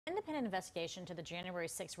Independent investigation to the January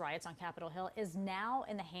 6 riots on Capitol Hill is now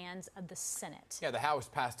in the hands of the Senate. Yeah, the House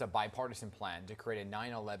passed a bipartisan plan to create a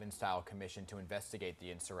 9/11-style commission to investigate the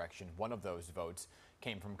insurrection. One of those votes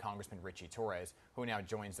came from Congressman Ritchie Torres, who now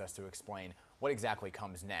joins us to explain what exactly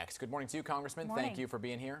comes next. Good morning to you, Congressman. Morning. Thank you for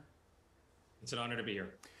being here. It's an honor to be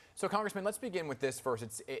here. So, Congressman, let's begin with this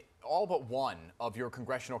first. All but one of your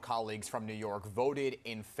congressional colleagues from New York voted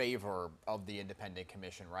in favor of the independent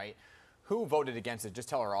commission, right? Who voted against it? Just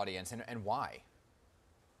tell our audience, and why.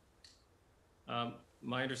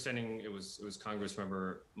 My understanding, it was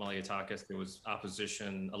Congressmember Malliotakis. There was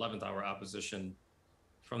opposition, 11th hour opposition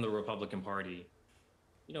from the Republican Party.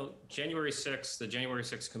 You know, January 6th, the January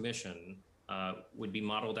 6th Commission would be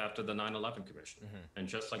modeled after the 9/11 Commission. And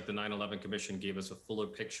just like the 9/11 Commission gave us a fuller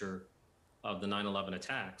picture of the 9/11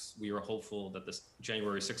 attacks, we are hopeful that the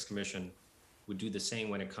January 6th Commission would do the same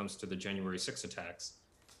when it comes to the January 6th attacks.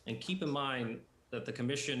 And keep in mind that the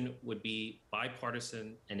commission would be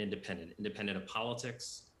bipartisan and independent of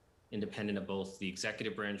politics, independent of both the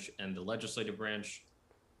executive branch and the legislative branch.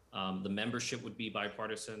 The membership would be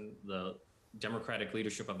bipartisan. The Democratic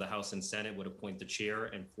leadership of the House and Senate would appoint the chair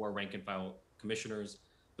and 4 rank and file commissioners.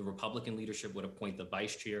 The Republican leadership would appoint the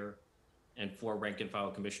vice chair and 4 rank and file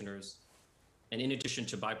commissioners. And in addition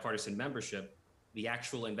to bipartisan membership, the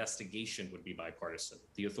actual investigation would be bipartisan.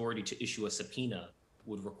 The authority to issue a subpoena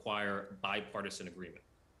would require bipartisan agreement.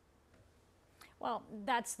 Well,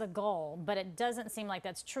 that's the goal, but it doesn't seem like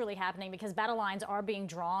that's truly happening because battle lines are being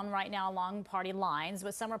drawn right now along party lines,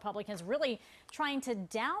 with some Republicans really trying to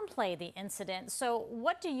downplay the incident. So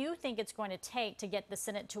what do you think it's going to take to get the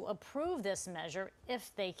Senate to approve this measure,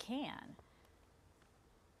 if they can?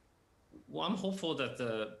 Well, I'm hopeful that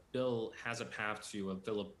the bill has a path to a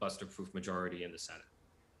filibuster-proof majority in the Senate.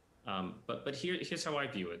 But here's how I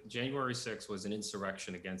view it. January 6th was an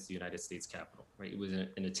insurrection against the United States Capitol, right? It was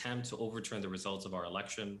an attempt to overturn the results of our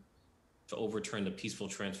election, to overturn the peaceful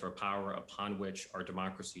transfer of power upon which our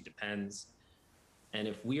democracy depends. And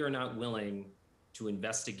if we are not willing to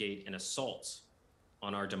investigate an assault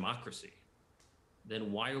on our democracy,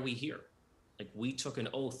 then why are we here? Like, we took an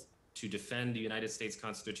oath to defend the United States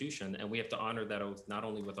Constitution, and we have to honor that oath not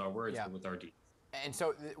only with our words, but with our deeds. And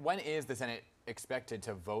so when is the Senate expected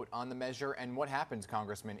to vote on the measure? And what happens,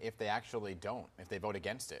 Congressman, if they actually don't, if they vote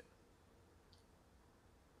against it?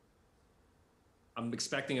 I'm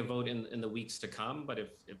expecting a vote in the weeks to come, but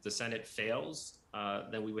if the Senate fails,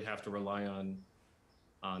 then we would have to rely on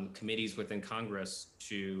committees within Congress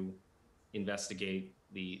to investigate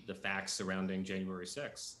the facts surrounding January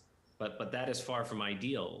 6th. But that is far from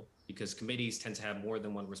ideal, because committees tend to have more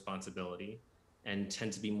than one responsibility and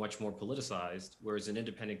tend to be much more politicized, whereas an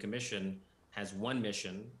independent commission has one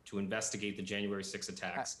mission: to investigate the January 6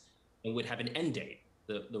 attacks, and would have an end date.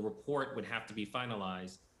 The report would have to be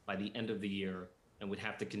finalized by the end of the year and would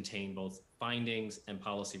have to contain both findings and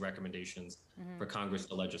policy recommendations for Congress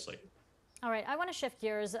to legislate. All right, I want to shift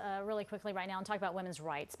gears really quickly right now and talk about women's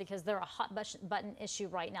rights, because they're a hot button issue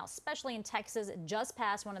right now, especially in Texas. It just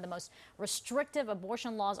passed one of the most restrictive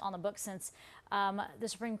abortion laws on the books since the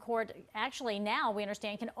Supreme Court actually, now we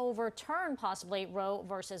understand, can overturn possibly Roe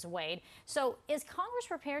versus Wade. So is Congress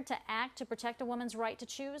prepared to act to protect a woman's right to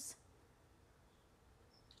choose?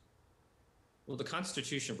 Well, the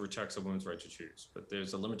Constitution protects a woman's right to choose, but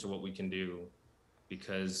there's a limit to what we can do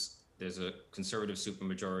because there's a conservative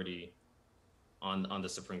supermajority on the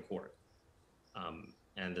Supreme Court.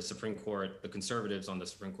 And the Supreme Court, the conservatives on the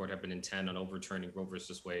Supreme Court, have been intent on overturning Roe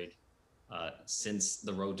versus Wade since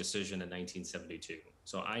the Roe decision in 1972.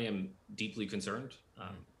 So I am deeply concerned.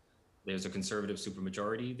 There's a conservative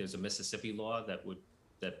supermajority. There's a Mississippi law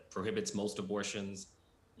that prohibits most abortions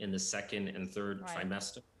in the second and third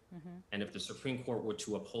trimester. And if the Supreme Court were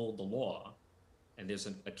to uphold the law, and there's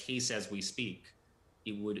a case as we speak,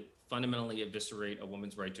 it would fundamentally eviscerate a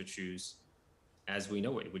woman's right to choose as we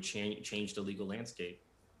know it. It would change the legal landscape.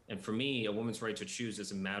 And for me, a woman's right to choose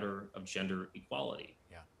is a matter of gender equality.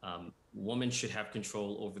 Women should have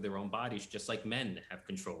control over their own bodies, just like men have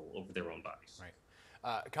control over their own bodies.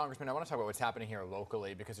 Right. Congressman, I want to talk about what's happening here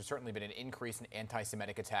locally, because there's certainly been an increase in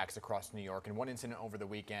anti-Semitic attacks across New York. In one incident over the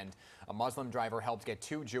weekend, a Muslim driver helped get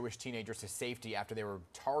 2 Jewish teenagers to safety after they were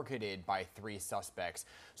targeted by 3 suspects.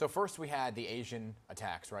 So first we had the Asian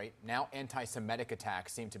attacks, right? Now anti-Semitic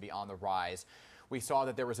attacks seem to be on the rise. We saw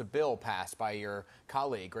that there was a bill passed by your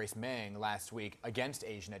colleague, Grace Meng, last week against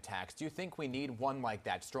Asian attacks. Do you think we need one like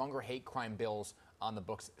that, stronger hate crime bills on the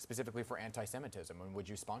books specifically for anti-Semitism, and would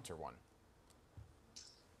you sponsor one?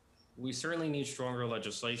 We certainly need stronger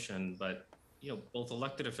legislation, but both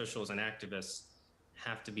elected officials and activists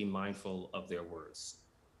have to be mindful of their words.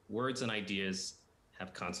 Words and ideas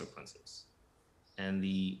have consequences. And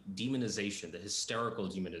the demonization, the hysterical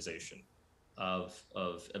demonization of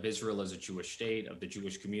Israel as a Jewish state, of the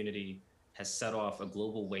Jewish community, has set off a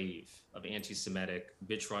global wave of anti-Semitic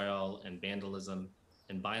vitriol and vandalism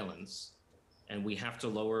and violence. And we have to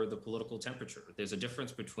lower the political temperature. There's a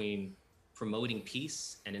difference between promoting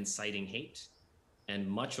peace and inciting hate. And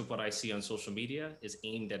much of what I see on social media is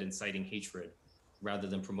aimed at inciting hatred rather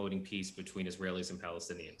than promoting peace between Israelis and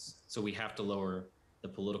Palestinians. So we have to lower the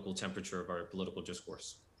political temperature of our political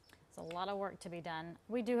discourse. It's a lot of work to be done.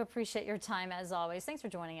 We do appreciate your time as always. Thanks for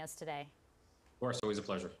joining us today. Of course, always a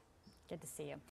pleasure. Good to see you.